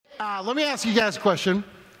Let me ask you guys a question.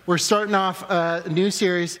 We're starting off a new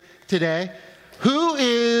series today. Who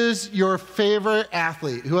is your favorite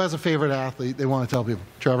athlete? Who has a favorite athlete they want to tell people?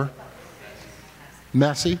 Trevor?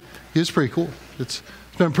 Messi? He was pretty cool. It's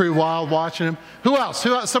been pretty wild watching him. Who else?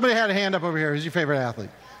 Somebody had a hand up over here. Who's your favorite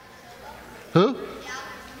athlete? Who?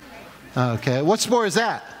 Okay. What sport is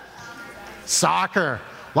that? Soccer.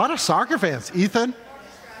 A lot of soccer fans. Ethan?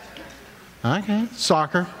 Okay.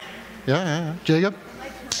 Soccer. Yeah. Jacob?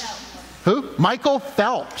 Who? Michael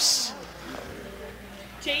Phelps.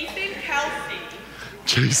 Jason Kelsey.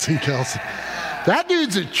 Jason Kelsey. That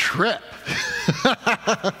dude's a trip.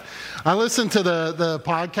 I listen to the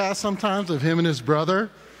podcast sometimes of him and his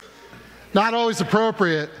brother. Not always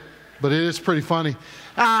appropriate, but it is pretty funny.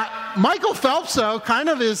 Michael Phelps, though, kind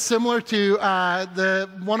of is similar to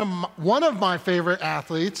one of my favorite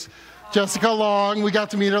athletes, Jessica Long. We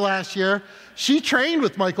got to meet her last year. She trained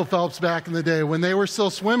with Michael Phelps back in the day. When they were still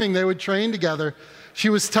swimming, they would train together. She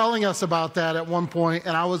was telling us about that at one point,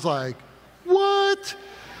 and I was like, what?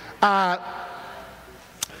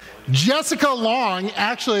 Jessica Long,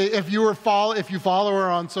 actually, if you follow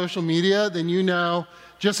her on social media, then you know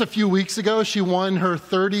just a few weeks ago she won her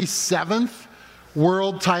 37th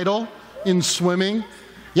world title in swimming.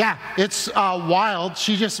 Yeah, it's wild.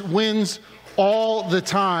 She just wins all the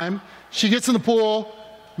time. She gets in the pool,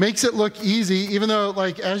 makes it look easy, even though,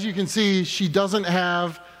 like, as you can see, she doesn't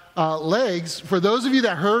have legs. For those of you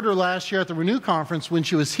that heard her last year at the Renew Conference when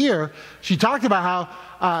she was here, she talked about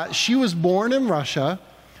how she was born in Russia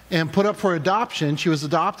and put up for adoption. She was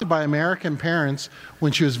adopted by American parents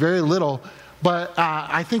when she was very little. But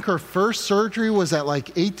I think her first surgery was at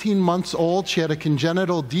like 18 months old. She had a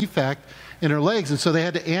congenital defect in her legs, and so they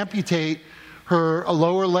had to amputate her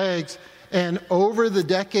lower legs. And over the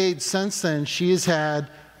decades since then, she has had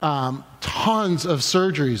tons of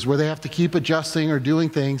surgeries where they have to keep adjusting or doing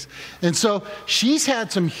things. And so she's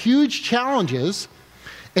had some huge challenges,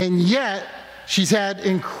 and yet she's had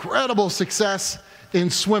incredible success in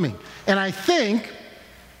swimming. And I think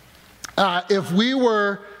if we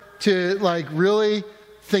were to like really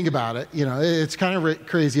think about it, you know, it's kind of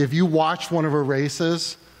crazy. If you watched one of her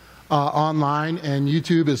races online, and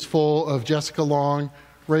YouTube is full of Jessica Long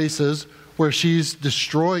races where she's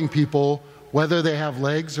destroying people whether they have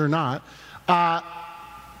legs or not,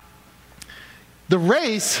 the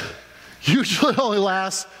race usually only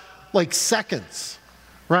lasts like seconds,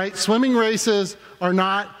 right? Swimming races are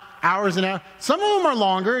not hours and hours. Some of them are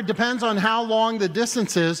longer. It depends on how long the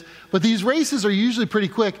distance is, but these races are usually pretty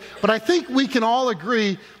quick. But I think we can all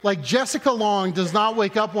agree, like, Jessica Long does not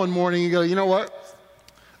wake up one morning and go, you know what?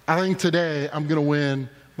 I think today I'm going to win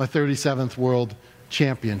my 37th world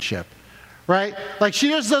championship, right? Like, she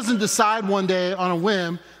just doesn't decide one day on a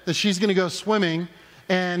whim that she's going to go swimming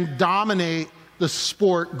and dominate the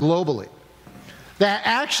sport globally. That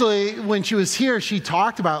actually, when she was here, she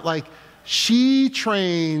talked about, like, she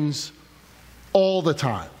trains all the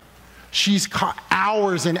time. She's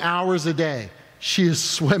hours and hours a day. She is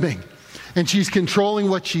swimming, and she's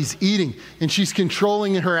controlling what she's eating, and she's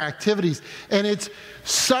controlling her activities. And it's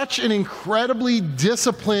such an incredibly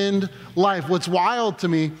disciplined life. What's wild to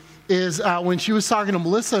me is when she was talking to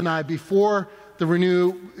Melissa and I before the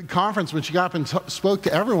Renew Conference, when she got up and spoke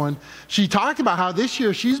to everyone, she talked about how this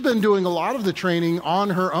year she's been doing a lot of the training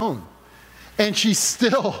on her own. And she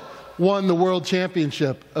still won the world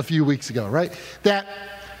championship a few weeks ago, right?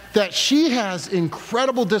 That she has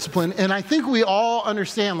incredible discipline, and I think we all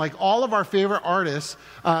understand, like all of our favorite artists,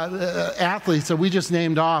 athletes that we just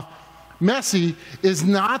named off, Messi is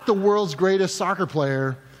not the world's greatest soccer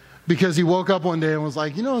player because he woke up one day and was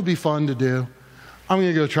like, you know, it'd be fun to do. I'm going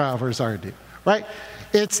to go try out for a soccer team, right?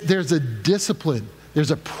 There's a discipline,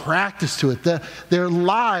 there's a practice to it. Their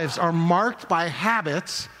lives are marked by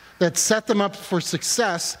habits that set them up for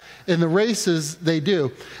success in the races they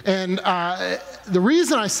do. And the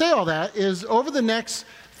reason I say all that is over the next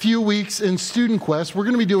few weeks in Student Quest, we're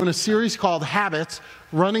going to be doing a series called Habits,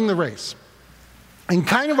 Running the Race. And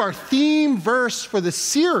kind of our theme verse for the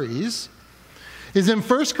series is in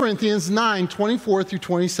 1 Corinthians 9, 24 through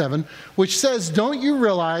 27, which says, don't you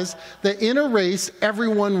realize that in a race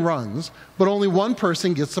everyone runs, but only one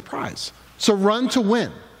person gets the prize? So run to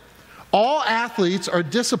win. All athletes are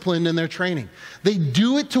disciplined in their training. They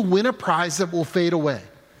do it to win a prize that will fade away.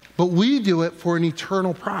 But we do it for an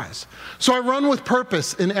eternal prize. So I run with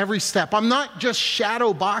purpose in every step. I'm not just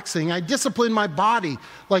shadow boxing. I discipline my body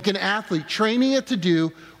like an athlete, training it to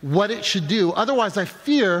do what it should do. Otherwise, I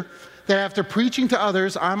fear that after preaching to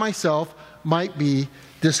others, I myself might be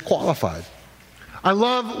disqualified. I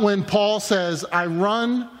love when Paul says, I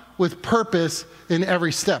run with purpose in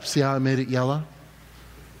every step. See how I made it yellow?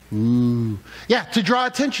 Ooh. Yeah, to draw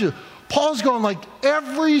attention. Paul's going like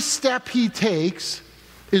every step he takes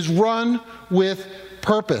is run with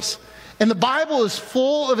purpose. And the Bible is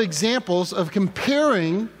full of examples of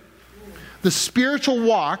comparing the spiritual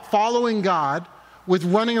walk, following God, with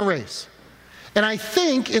running a race. And I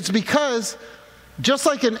think it's because just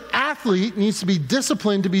like an athlete needs to be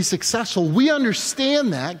disciplined to be successful, we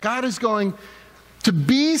understand that God is going to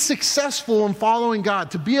be successful in following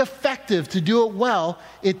God, to be effective, to do it well,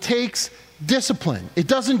 it takes discipline. It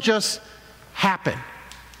doesn't just happen,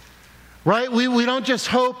 right? We don't just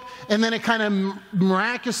hope and then it kind of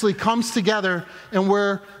miraculously comes together and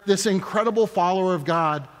we're this incredible follower of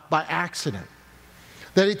God by accident.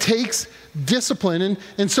 That it takes discipline.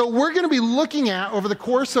 And so we're going to be looking at, over the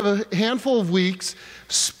course of a handful of weeks,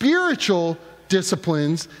 spiritual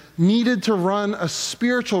disciplines needed to run a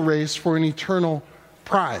spiritual race for an eternal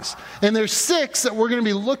prize. And there's 6 that we're going to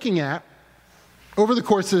be looking at over the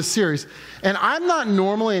course of this series. And I'm not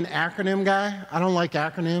normally an acronym guy. I don't like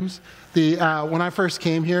acronyms. When I first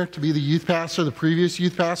came here to be the youth pastor, the previous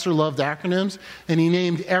youth pastor loved acronyms, and he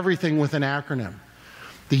named everything with an acronym.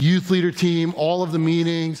 The youth leader team, all of the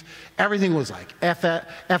meetings, everything was like FIL,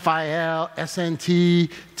 SNT,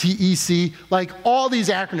 TEC, like all these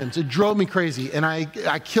acronyms. It drove me crazy, and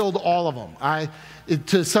I killed all of them.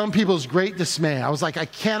 To some people's great dismay, I was like, I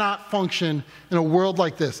cannot function in a world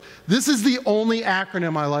like this. This is the only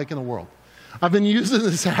acronym I like in the world. I've been using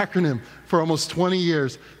this acronym for almost 20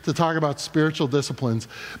 years to talk about spiritual disciplines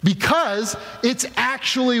because it's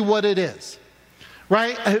actually what it is.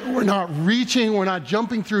 Right? We're not reaching, we're not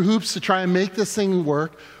jumping through hoops to try and make this thing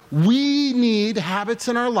work. We need habits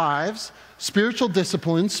in our lives, spiritual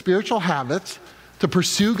disciplines, spiritual habits to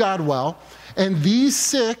pursue God well. And these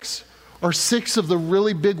 6 are 6 of the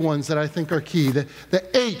really big ones that I think are key.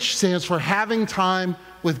 The H stands for having time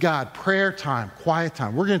with God, prayer time, quiet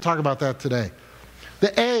time. We're going to talk about that today.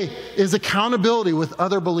 The A is accountability with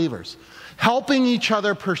other believers, helping each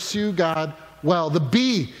other pursue God well. The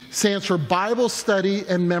B stands for Bible study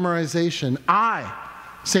and memorization. I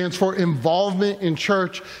stands for involvement in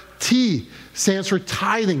church. T stands for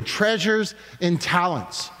tithing, treasures and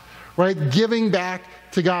talents, right? Giving back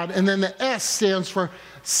to God. And then the S stands for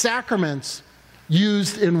sacraments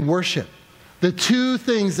used in worship. The 2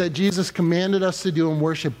 things that Jesus commanded us to do in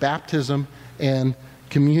worship, baptism and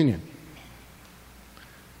communion.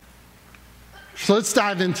 So let's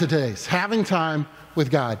dive into today's having time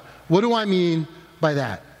with God. What do I mean by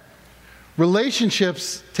that?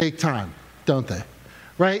 Relationships take time, don't they?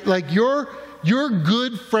 Right? Like your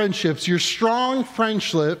good friendships, your strong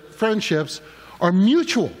friendships are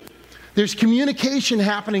mutual. There's communication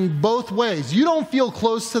happening both ways. You don't feel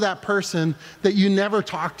close to that person that you never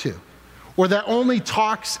talk to, or that only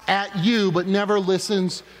talks at you but never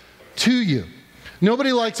listens to you.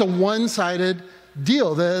 Nobody likes a one-sided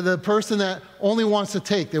deal. The person that only wants to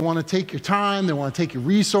take. They want to take your time, they want to take your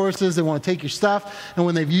resources, they want to take your stuff, and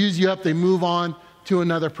when they've used you up, they move on to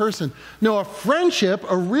another person. No, a friendship,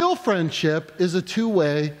 a real friendship, is a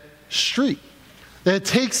two-way street. That it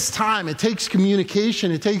takes time, it takes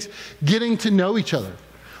communication, it takes getting to know each other.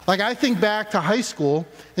 Like I think back to high school,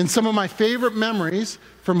 and some of my favorite memories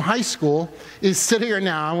from high school is sitting here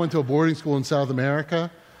now. I went to a boarding school in South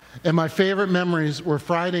America, and my favorite memories were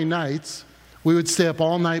Friday nights. We would stay up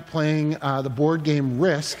all night playing the board game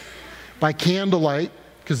Risk by candlelight,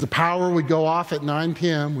 because the power would go off at 9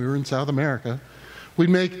 p.m. We were in South America.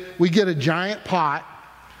 We'd get a giant pot,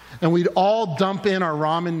 and we'd all dump in our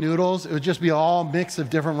ramen noodles. It would just be all a mix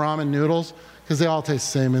of different ramen noodles, because they all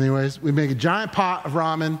taste the same anyways. We'd make a giant pot of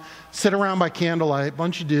ramen, sit around by candlelight,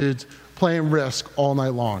 bunch of dudes playing Risk all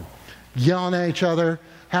night long, yelling at each other,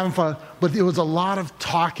 having fun. But it was a lot of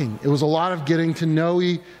talking. It was a lot of getting to know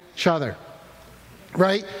each other.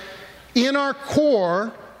 Right? In our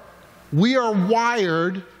core, we are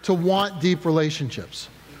wired to want deep relationships.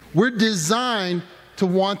 We're designed to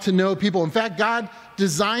want to know people. In fact, God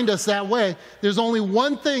designed us that way. There's only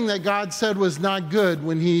one thing that God said was not good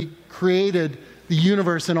when He created the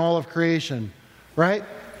universe and all of creation. Right?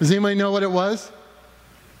 Does anybody know what it was?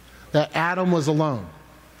 That Adam was alone.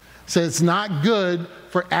 So it's not good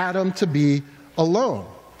for Adam to be alone.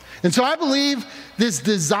 And so I believe this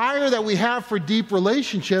desire that we have for deep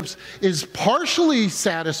relationships is partially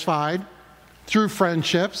satisfied through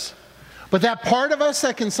friendships, but that part of us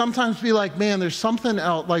that can sometimes be like, man, there's something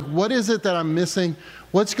else. Like, what is it that I'm missing?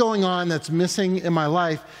 What's going on that's missing in my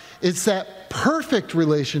life? It's that perfect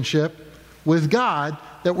relationship with God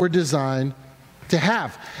that we're designed to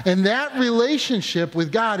have. And that relationship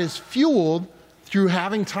with God is fueled through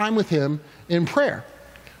having time with Him in prayer.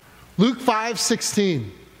 Luke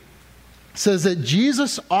 5:16. says that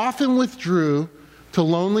Jesus often withdrew to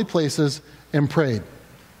lonely places and prayed.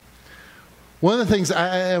 One of the things,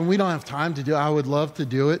 and we don't have time to do, I would love to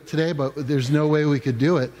do it today, but there's no way we could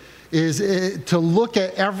do it, is to look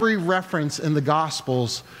at every reference in the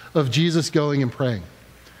Gospels of Jesus going and praying.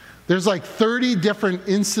 There's like 30 different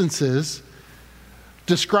instances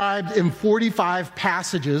described in 45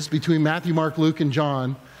 passages between Matthew, Mark, Luke, and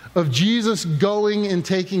John of Jesus going and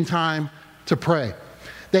taking time to pray.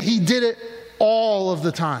 That he did it all of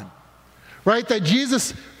the time. Right? That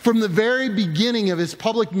Jesus, from the very beginning of his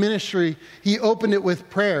public ministry, he opened it with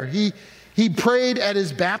prayer. He prayed at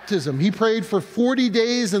his baptism. He prayed for 40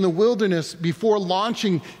 days in the wilderness before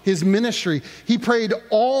launching his ministry. He prayed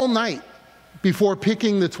all night before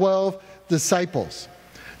picking the 12 disciples.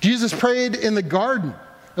 Jesus prayed in the Garden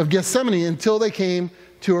of Gethsemane until they came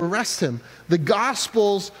to arrest him. The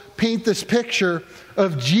Gospels paint this picture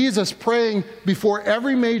of Jesus praying before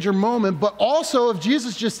every major moment, but also of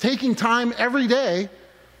Jesus just taking time every day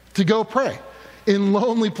to go pray in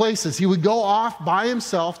lonely places. He would go off by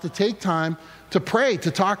himself to take time to pray,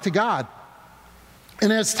 to talk to God.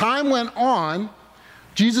 And as time went on,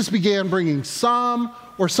 Jesus began bringing some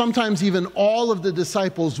or sometimes even all of the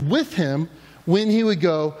disciples with him when he would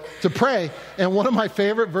go to pray. And one of my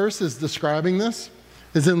favorite verses describing this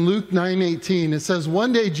is in Luke 9:18. It says,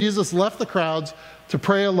 "One day Jesus left the crowds to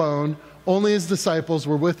pray alone. Only his disciples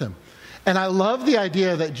were with him." And I love the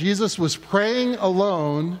idea that Jesus was praying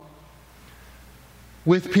alone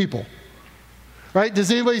with people. Right?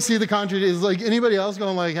 Does anybody see the contradiction? Is like anybody else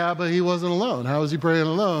going like, but he wasn't alone. How was he praying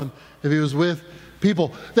alone if he was with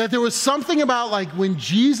people? That there was something about like when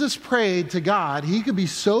Jesus prayed to God, he could be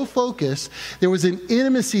so focused. There was an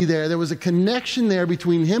intimacy there. There was a connection there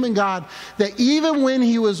between him and God that even when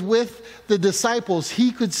he was with the disciples,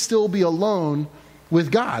 he could still be alone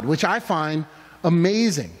with God, which I find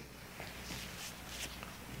amazing.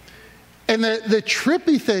 And the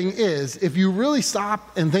trippy thing is, if you really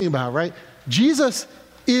stop and think about it, right? Jesus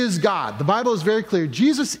is God. The Bible is very clear.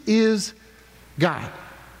 Jesus is God.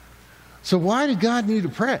 So why did God need to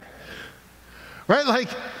pray? Right?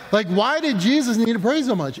 Like why did Jesus need to pray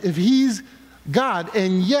so much if he's God?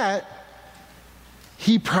 And yet,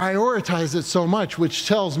 he prioritized it so much, which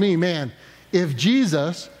tells me, man, if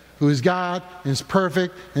Jesus, who is God and is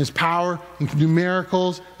perfect and is power and can do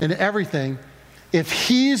miracles and everything, if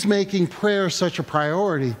he's making prayer such a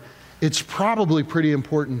priority, it's probably pretty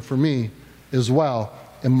important for me as well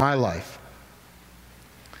in my life.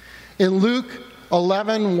 In Luke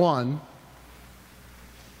 11:1,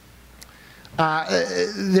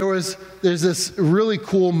 there's this really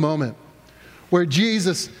cool moment where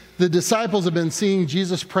Jesus, the disciples have been seeing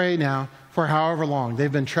Jesus pray now for however long.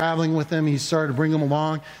 They've been traveling with him. He started to bring them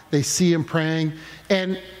along. They see him praying.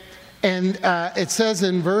 And it says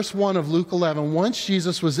in verse 1 of Luke 11, once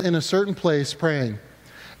Jesus was in a certain place praying.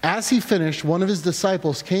 As he finished, one of his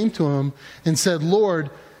disciples came to him and said, "Lord,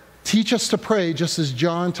 teach us to pray just as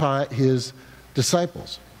John taught his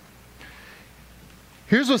disciples."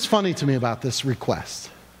 Here's what's funny to me about this request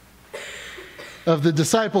of the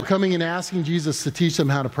disciple coming and asking Jesus to teach them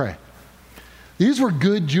how to pray. These were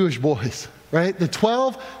good Jewish boys, right? The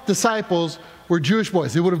 12 disciples were Jewish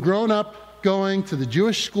boys. They would have grown up going to the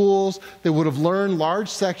Jewish schools. They would have learned large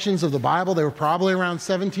sections of the Bible. They were probably around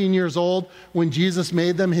 17 years old when Jesus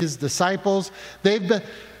made them his disciples. They've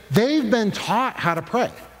been taught how to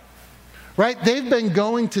pray. Right? They've been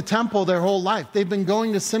going to temple their whole life. They've been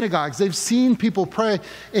going to synagogues. They've seen people pray.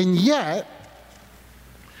 And yet,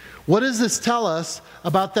 what does this tell us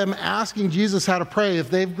about them asking Jesus how to pray if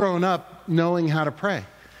they've grown up knowing how to pray?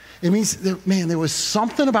 It means, man, there was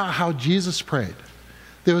something about how Jesus prayed.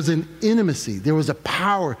 There was an intimacy. There was a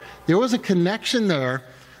power. There was a connection there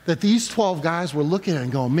that these 12 guys were looking at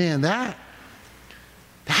and going, man, that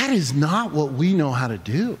is not what we know how to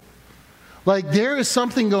do. Like, there is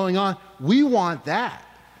something going on. We want that.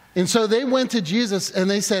 And so they went to Jesus and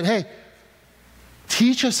they said, hey,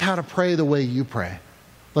 teach us how to pray the way you pray.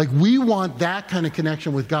 Like, we want that kind of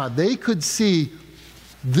connection with God. They could see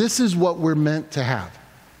this is what we're meant to have.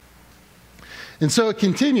 And so it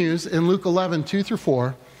continues in Luke 11, 2 through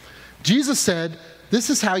 4. Jesus said, this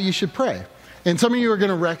is how you should pray. And some of you are going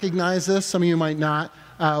to recognize this. Some of you might not.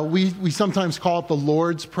 We sometimes call it the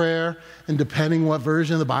Lord's Prayer. And depending what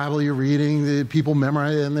version of the Bible you're reading, people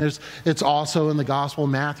memorize it. And it's also in the Gospel of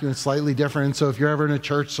Matthew. And it's slightly different. So if you're ever in a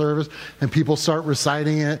church service and people start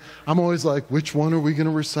reciting it, I'm always like, which one are we going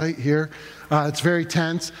to recite here? It's very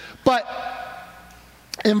tense. But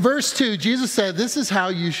in verse 2, Jesus said, this is how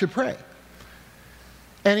you should pray.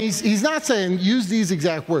 And he's not saying use these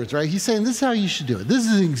exact words, right? He's saying this is how you should do it. This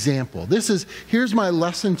is an example. Here's my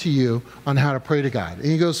lesson to you on how to pray to God. And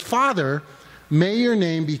he goes, Father, may your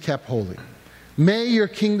name be kept holy. May your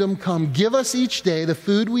kingdom come. Give us each day the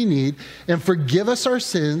food we need, and forgive us our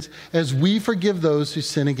sins as we forgive those who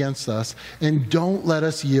sin against us. And don't let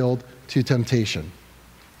us yield to temptation.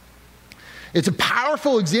 It's a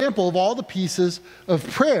powerful example of all the pieces of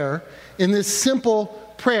prayer in this simple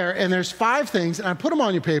prayer. And there's 5 things, and I put them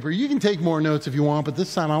on your paper. You can take more notes if you want, but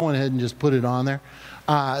this time I went ahead and just put it on there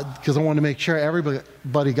because I wanted to make sure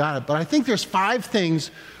everybody got it. But I think there's 5 things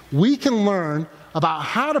we can learn about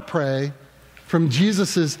how to pray from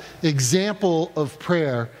Jesus' example of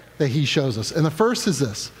prayer that he shows us. And the first is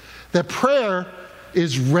this, that prayer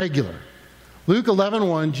is regular. Luke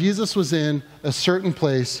 11:1, Jesus was in a certain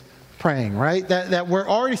place praying, right? That we're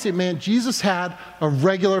already saying, man, Jesus had a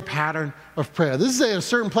regular pattern of prayer. This is a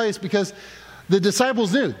certain place because the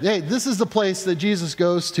disciples knew, hey, this is the place that Jesus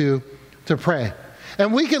goes to pray.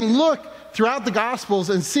 And we can look throughout the Gospels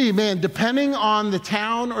and see, man, depending on the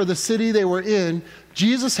town or the city they were in,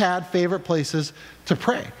 Jesus had favorite places to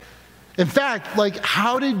pray. In fact, like,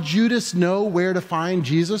 how did Judas know where to find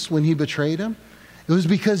Jesus when he betrayed him? It was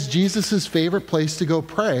because Jesus' favorite place to go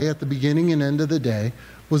pray at the beginning and end of the day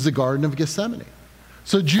was the Garden of Gethsemane.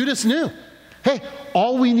 So Judas knew, hey,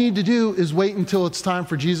 all we need to do is wait until it's time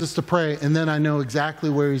for Jesus to pray, and then I know exactly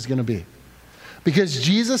where he's going to be. Because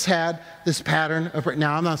Jesus had this pattern of prayer.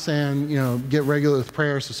 Now, I'm not saying, get regular with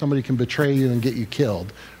prayer so somebody can betray you and get you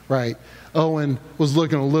killed, right? Owen was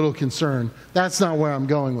looking a little concerned. That's not where I'm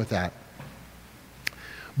going with that.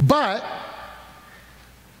 But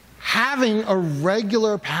having a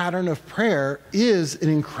regular pattern of prayer is an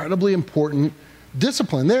incredibly important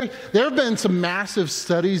discipline. There have been some massive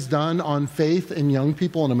studies done on faith in young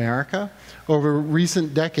people in America over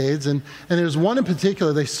recent decades, and there's one in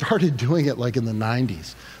particular, they started doing it like in the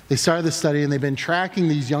 90s. They started the study, and they've been tracking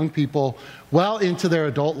these young people well into their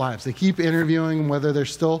adult lives. They keep interviewing them whether they're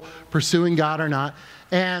still pursuing God or not.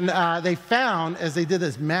 And they found, as they did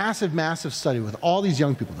this massive, massive study with all these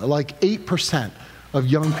young people, like 8% of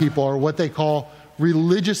young people are what they call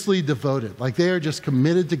religiously devoted. Like they are just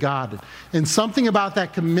committed to God. And something about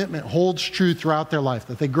that commitment holds true throughout their life.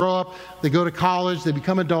 That they grow up, they go to college, they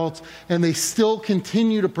become adults, and they still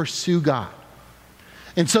continue to pursue God.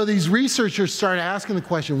 And so these researchers started asking the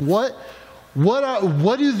question, what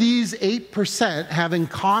do these 8% have in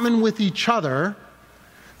common with each other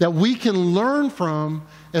that we can learn from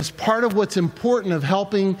as part of what's important of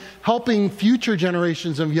helping future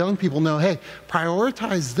generations of young people know, hey,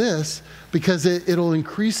 prioritize this because it'll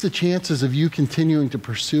increase the chances of you continuing to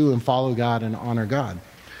pursue and follow God and honor God.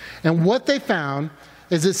 And what they found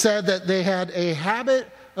is it said that they had a habit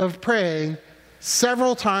of praying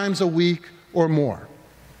several times a week or more.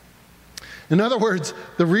 In other words,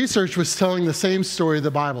 the research was telling the same story the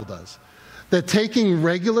Bible does, that taking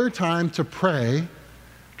regular time to pray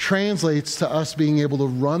translates to us being able to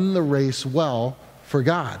run the race well for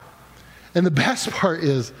God. And the best part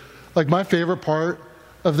is, like my favorite part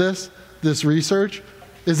of this research,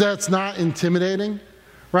 is that it's not intimidating,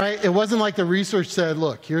 right? It wasn't like the research said,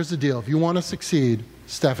 look, here's the deal. If you want to succeed,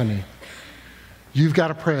 Stephanie, you've got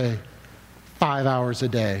to pray 5 hours a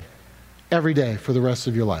day, every day for the rest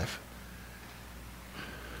of your life.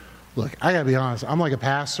 Look, I got to be honest. I'm like a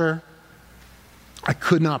pastor. I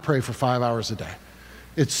could not pray for 5 hours a day.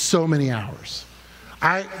 It's so many hours.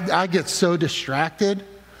 I get so distracted,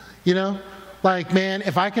 Like, man,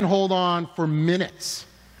 if I can hold on for minutes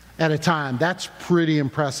at a time, that's pretty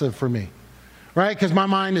impressive for me, right? Because my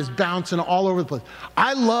mind is bouncing all over the place.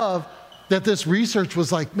 I love that this research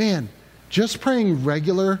was like, man, just praying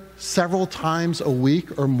regular several times a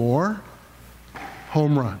week or more,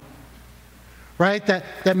 home run. Right?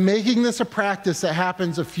 That making this a practice that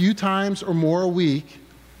happens a few times or more a week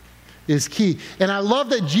is key. And I love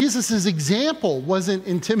that Jesus' example wasn't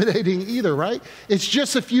intimidating either, right? It's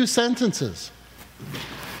just a few sentences.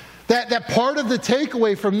 That part of the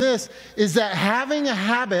takeaway from this is that having a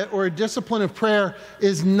habit or a discipline of prayer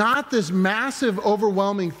is not this massive,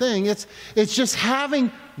 overwhelming thing. It's just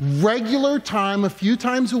having regular time a few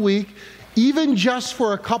times a week, even just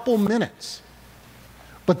for a couple minutes.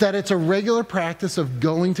 But that it's a regular practice of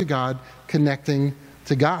going to God, connecting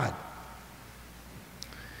to God.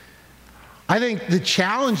 I think the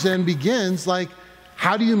challenge then begins, like,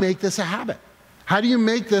 how do you make this a habit? How do you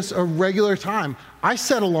make this a regular time? I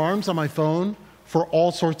set alarms on my phone for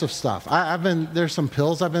all sorts of stuff. There's some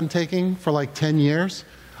pills I've been taking for like 10 years.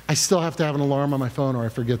 I still have to have an alarm on my phone or I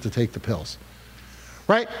forget to take the pills.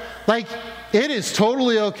 Right? Like, it is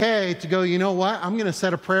totally okay to go, you know what? I'm going to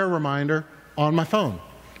set a prayer reminder on my phone.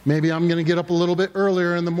 Maybe I'm going to get up a little bit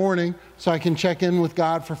earlier in the morning so I can check in with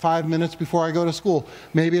God for 5 minutes before I go to school.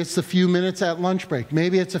 Maybe it's a few minutes at lunch break.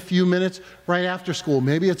 Maybe it's a few minutes right after school.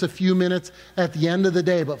 Maybe it's a few minutes at the end of the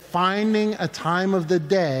day. But finding a time of the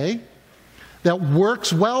day that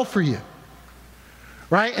works well for you,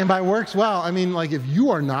 right? And by works well, I mean, like, if you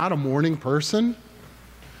are not a morning person,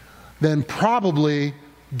 then probably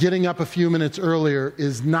getting up a few minutes earlier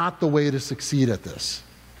is not the way to succeed at this.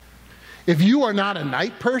 If you are not a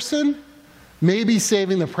night person, maybe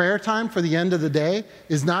saving the prayer time for the end of the day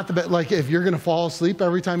is not the best. Like, if you're going to fall asleep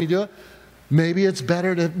every time you do it, maybe it's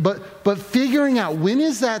better to, but figuring out when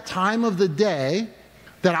is that time of the day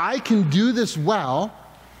that I can do this well,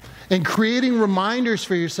 and creating reminders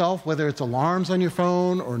for yourself, whether it's alarms on your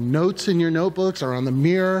phone or notes in your notebooks or on the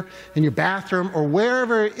mirror in your bathroom or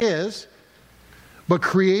wherever it is, but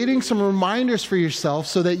creating some reminders for yourself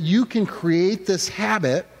so that you can create this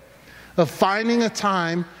habit of finding a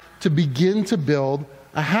time to begin to build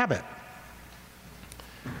a habit.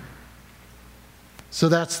 So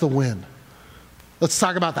that's the when. Let's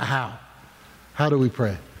talk about the how. How do we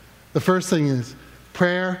pray? The first thing is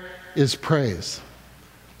prayer is praise.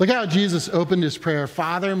 Look how Jesus opened his prayer.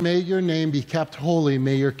 Father, may your name be kept holy.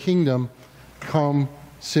 May your kingdom come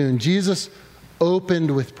soon. Jesus opened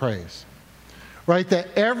with praise, right? That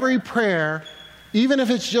every prayer, even if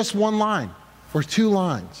it's just one line or two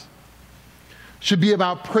lines, should be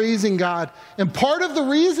about praising God. And part of the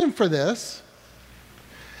reason for this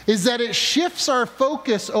is that it shifts our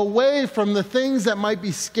focus away from the things that might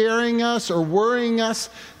be scaring us or worrying us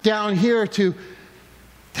down here to,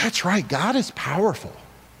 that's right, God is powerful.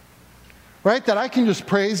 Right? That I can just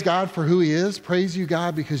praise God for who he is. Praise you,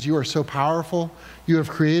 God, because you are so powerful. You have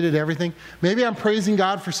created everything. Maybe I'm praising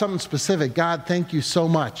God for something specific. God, thank you so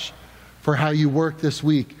much for how you worked this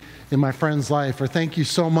week in my friend's life. Or thank you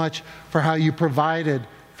so much for how you provided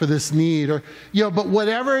for this need. Or, but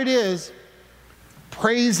whatever it is,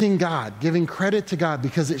 praising God, giving credit to God,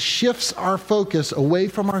 because it shifts our focus away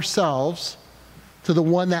from ourselves to the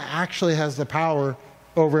one that actually has the power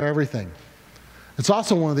over everything. It's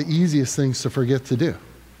also one of the easiest things to forget to do,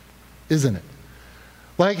 isn't it?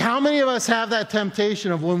 Like, how many of us have that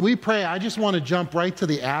temptation of when we pray, I just want to jump right to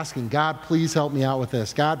the asking, God, please help me out with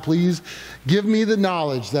this. God, please give me the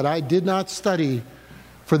knowledge that I did not study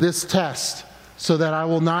for this test so that I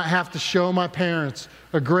will not have to show my parents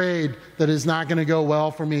a grade that is not going to go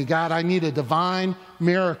well for me. God, I need a divine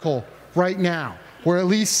miracle right now, or at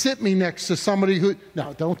least sit me next to somebody who,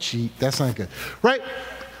 no, don't cheat. That's not good, right?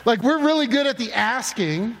 Like, we're really good at the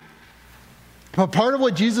asking, but part of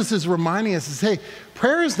what Jesus is reminding us is, hey,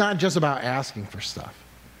 prayer is not just about asking for stuff.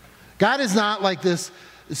 God is not like this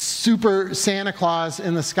super Santa Claus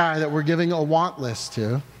in the sky that we're giving a want list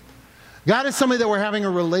to. God is somebody that we're having a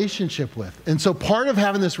relationship with. And so part of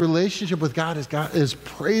having this relationship with God is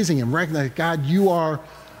praising him, recognizing, God, you are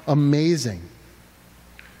amazing.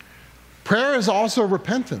 Prayer is also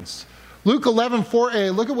repentance. Luke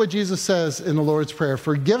 11:4a, look at what Jesus says in the Lord's Prayer.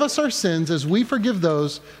 Forgive us our sins as we forgive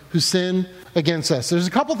those who sin against us. There's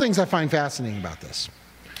a couple things I find fascinating about this,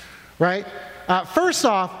 right? First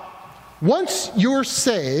off, once you're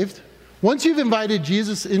saved, once you've invited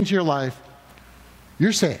Jesus into your life,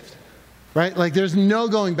 you're saved, right? Like, there's no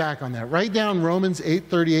going back on that. Write down Romans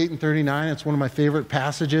 8:38 and 39. It's one of my favorite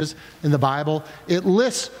passages in the Bible. It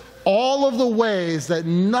lists all of the ways that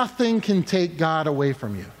nothing can take God away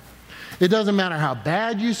from you. It doesn't matter how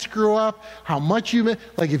bad you screw up, how much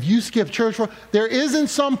like if you skip church, there isn't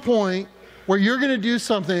some point where you're going to do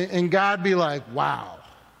something and God be like, wow,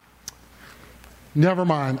 never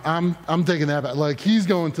mind, I'm taking that back. Like, he's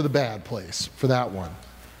going to the bad place for that one.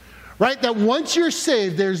 Right? That once you're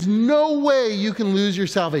saved, there's no way you can lose your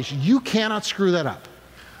salvation. You cannot screw that up.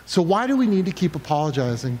 So why do we need to keep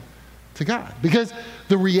apologizing to God? Because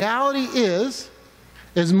the reality is,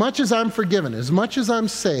 as much as I'm forgiven, as much as I'm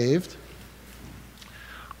saved,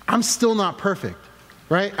 I'm still not perfect,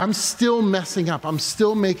 right? I'm still messing up. I'm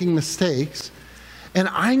still making mistakes. And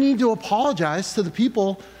I need to apologize to the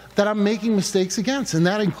people that I'm making mistakes against. And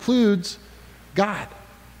that includes God.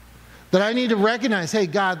 That I need to recognize, hey,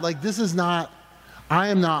 God, like, this is not, I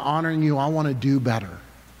am not honoring you. I want to do better.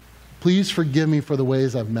 Please forgive me for the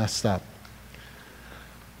ways I've messed up.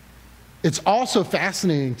 It's also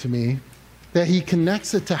fascinating to me that he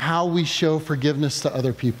connects it to how we show forgiveness to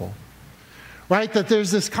other people. Right? That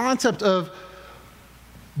there's this concept of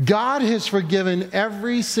God has forgiven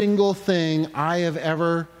every single thing I have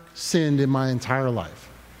ever sinned in my entire life.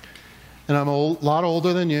 And I'm a lot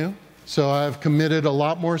older than you, so I've committed a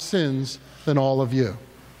lot more sins than all of you.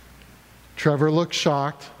 Trevor looked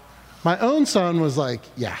shocked. My own son was like,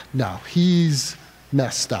 yeah, no, he's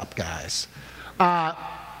messed up, guys.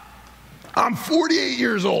 I'm 48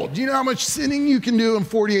 years old. Do you know how much sinning you can do in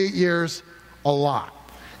 48 years? A lot.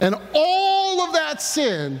 And all of that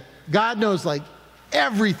sin, God knows like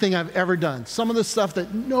everything I've ever done. Some of the stuff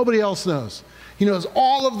that nobody else knows. He knows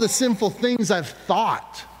all of the sinful things I've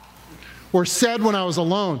thought or said when I was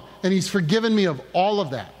alone. And He's forgiven me of all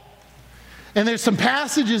of that. And there's some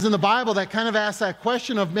passages in the Bible that kind of ask that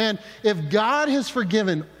question of, man, if God has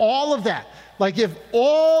forgiven all of that, like if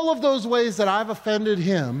all of those ways that I've offended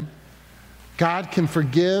Him, God can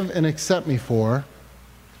forgive and accept me for,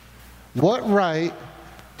 what right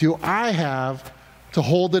do I have to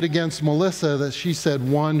hold it against Melissa that she said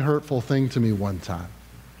one hurtful thing to me one time?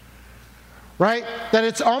 Right? That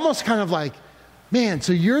it's almost kind of like, man,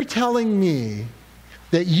 so you're telling me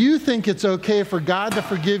that you think it's okay for God to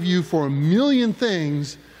forgive you for 1,000,000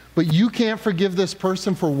 things, but you can't forgive this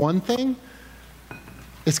person for one thing?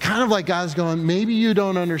 It's kind of like God's going, maybe you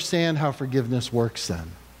don't understand how forgiveness works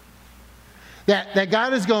then. That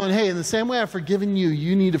God is going, hey, in the same way I've forgiven you,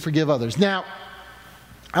 you need to forgive others. Now,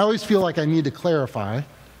 I always feel like I need to clarify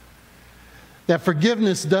that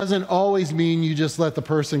forgiveness doesn't always mean you just let the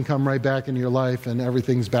person come right back into your life and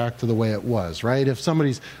everything's back to the way it was, right? If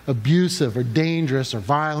somebody's abusive or dangerous or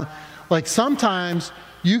violent, like sometimes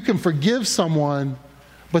you can forgive someone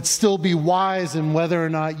but still be wise in whether or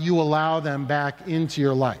not you allow them back into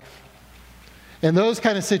your life. In those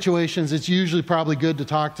kind of situations, it's usually probably good to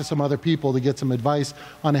talk to some other people to get some advice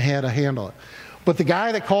on how to handle it. But the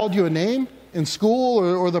guy that called you a name in school,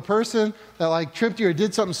 or the person that like tripped you or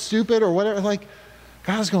did something stupid or whatever, like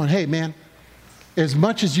God's going, hey man, as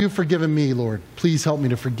much as you've forgiven me, Lord, please help me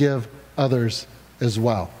to forgive others as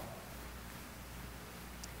well.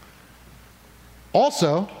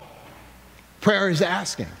 Also, prayer is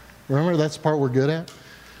asking. Remember, that's the part we're good at.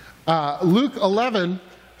 Luke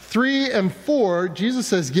 11:3 and 4, Jesus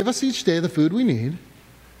says, give us each day the food we need,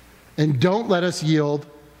 and don't let us yield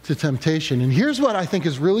to temptation. And here's what I think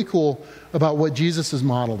is really cool about what Jesus is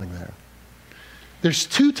modeling there. There's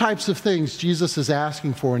two types of things Jesus is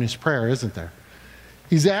asking for in His prayer, isn't there?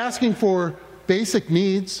 He's asking for basic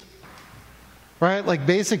needs, right? Like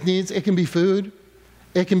basic needs. It can be food.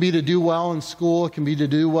 It can be to do well in school. It can be to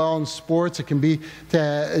do well in sports. It can be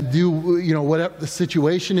to do, whatever the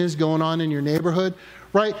situation is going on in your neighborhood,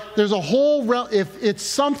 right? There's a whole, if it's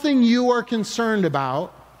something you are concerned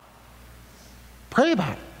about, pray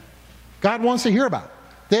about it. God wants to hear about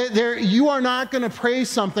it. You are not going to pray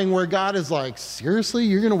something where God is like, seriously,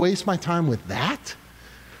 you're going to waste my time with that?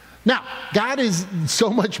 Now, God is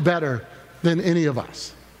so much better than any of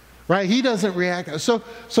us, right? He doesn't react. So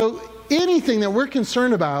anything that we're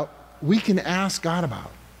concerned about, we can ask God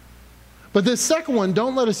about. But this second one,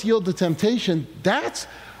 don't let us yield to temptation, that's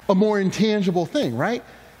a more intangible thing, right?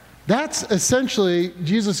 That's essentially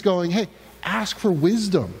Jesus going, hey, ask for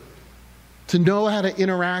wisdom to know how to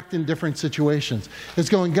interact in different situations. It's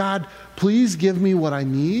going, God, please give me what I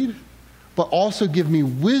need, but also give me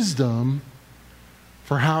wisdom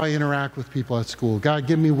for how I interact with people at school. God,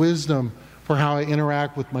 give me wisdom for how I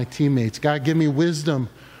interact with my teammates. God, give me wisdom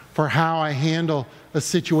for how I handle a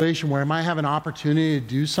situation where I might have an opportunity to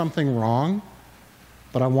do something wrong,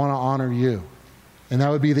 but I want to honor you. And that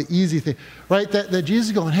would be the easy thing, right? That Jesus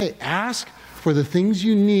is going, hey, ask for the things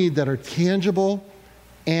you need that are tangible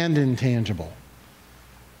and intangible.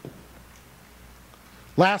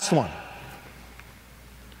 Last one.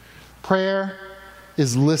 Prayer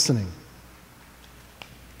is listening.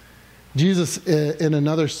 Jesus, in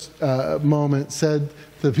another moment, said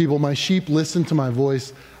to the people, my sheep listen to my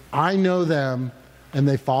voice. I know them, and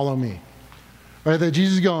they follow me. Right? That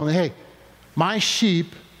Jesus is going, hey, my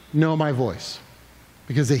sheep know my voice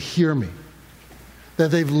because they hear me.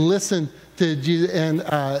 That they've listened to Jesus. And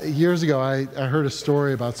years ago, I heard a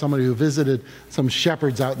story about somebody who visited some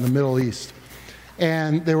shepherds out in the Middle East.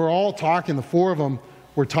 And they were all talking, the four of them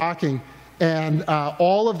were talking, and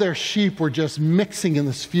all of their sheep were just mixing in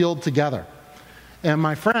this field together. And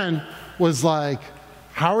my friend was like,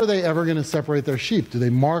 how are they ever going to separate their sheep? Do they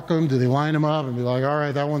mark them? Do they line them up and be like, all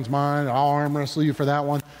right, that one's mine. I'll arm wrestle you for that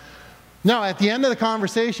one. No, at the end of the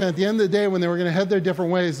conversation, at the end of the day, when they were going to head their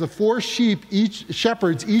different ways, the four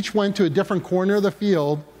shepherds each went to a different corner of the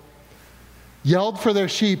field, yelled for their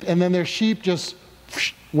sheep, and then their sheep just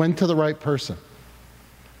went to the right person.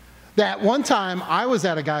 That one time, I was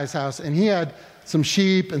at a guy's house, and he had some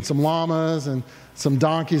sheep and some llamas and some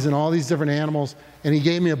donkeys and all these different animals, and he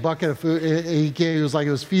gave me a bucket of food. It was like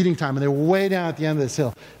it was feeding time, and they were way down at the end of this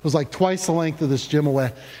hill. It was like twice the length of this gym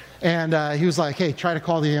away. And he was like, hey, try to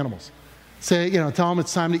call the animals. Say, tell them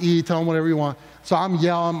it's time to eat, tell them whatever you want. So I'm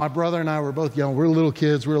yelling. My brother and I were both yelling. We're little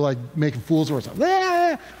kids. We're like making fools of ourselves.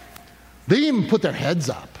 Ah! They even put their heads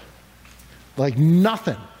up. Like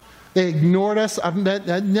nothing. They ignored us. I've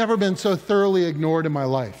never been so thoroughly ignored in my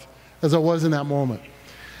life as I was in that moment.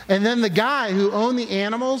 And then the guy who owned the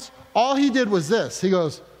animals, all he did was this. He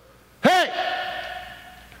goes, "Hey!"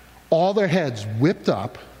 All their heads whipped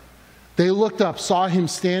up. They looked up, saw him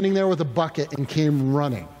standing there with a bucket, and came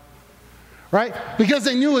running. Right? Because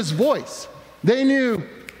they knew his voice. They knew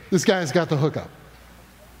this guy's got the hookup.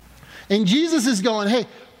 And Jesus is going, hey,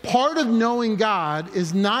 part of knowing God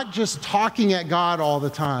is not just talking at God all the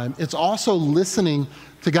time. It's also listening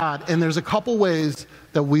to God. And there's a couple ways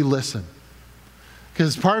that we listen.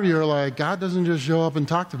 Because part of you are like, God doesn't just show up and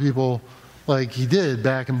talk to people like he did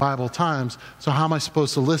back in Bible times. So how am I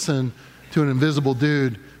supposed to listen to an invisible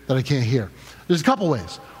dude that I can't hear? There's a couple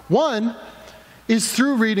ways. One is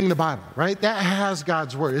through reading the Bible, right? That has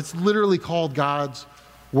God's word. It's literally called God's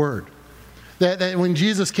word. That when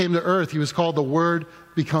Jesus came to earth, he was called the Word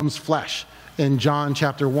becomes flesh in John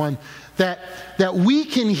chapter 1. That we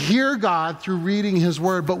can hear God through reading his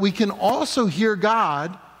word, but we can also hear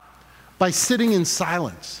God by sitting in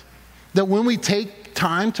silence. That when we take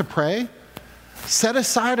time to pray, set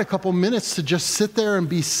aside a couple minutes to just sit there and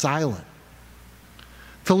be silent.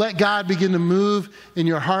 To let God begin to move in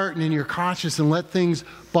your heart and in your conscience and let things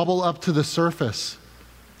bubble up to the surface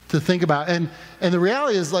to think about. And the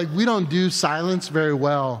reality is, like, we don't do silence very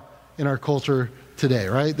well in our culture today,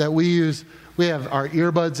 right? That we have our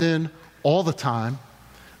earbuds in all the time,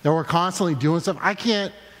 that we're constantly doing stuff.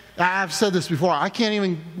 I've said this before, I can't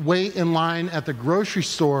even wait in line at the grocery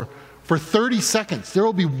store for 30 seconds. There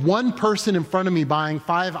will be one person in front of me buying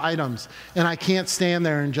 5 items, and I can't stand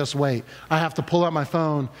there and just wait. I have to pull out my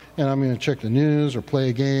phone, and I'm going to check the news or play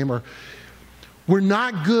a game. We're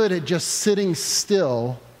not good at just sitting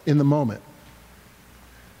still in the moment.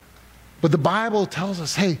 But the Bible tells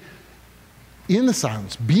us, hey, in the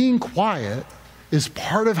silence, being quiet is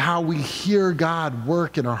part of how we hear God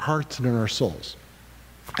work in our hearts and in our souls.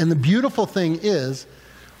 And the beautiful thing is,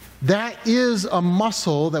 that is a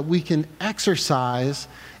muscle that we can exercise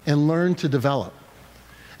and learn to develop.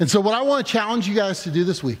 And so what I want to challenge you guys to do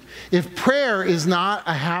this week, if prayer is not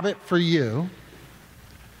a habit for you,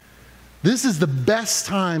 this is the best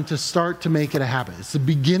time to start to make it a habit. It's the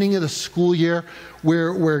beginning of the school year.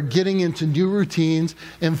 We're getting into new routines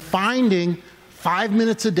and finding 5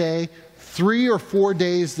 minutes a day, 3 or 4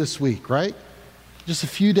 days this week, right? Just a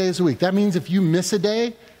few days a week. That means if you miss a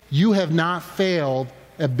day, you have not failed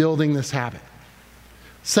at building this habit.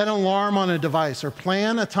 Set an alarm on a device or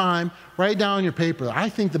plan a time, write down on your paper. I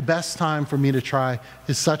think the best time for me to try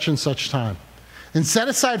is such and such time. And set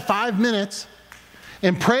aside 5 minutes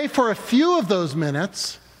and pray for a few of those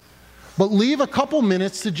minutes, but leave a couple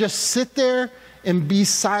minutes to just sit there and be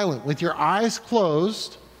silent with your eyes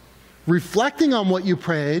closed, reflecting on what you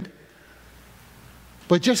prayed,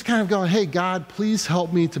 but just kind of going, hey, God, please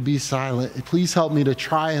help me to be silent. Please help me to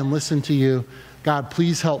try and listen to you. God,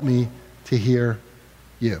 please help me to hear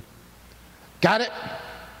you. Got it?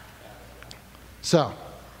 So,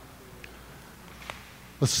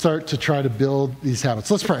 let's start to try to build these habits.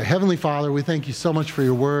 Let's pray. Heavenly Father, we thank you so much for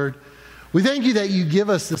your word. We thank you that you give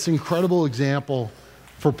us this incredible example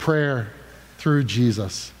for prayer through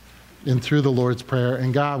Jesus and through the Lord's Prayer.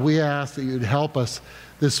 And God, we ask that you'd help us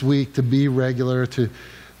this week to be regular, to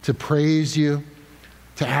praise you,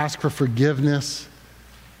 to ask for forgiveness,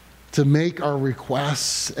 to make our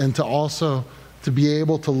requests, and to also to be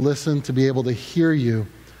able to listen, to be able to hear you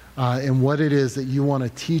in what it is that you want to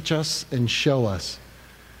teach us and show us.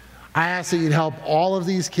 I ask that you'd help all of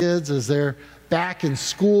these kids as they're back in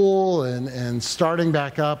school and starting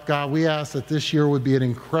back up. God, we ask that this year would be an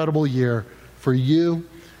incredible year for you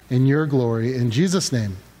and your glory. In Jesus'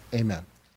 name, amen.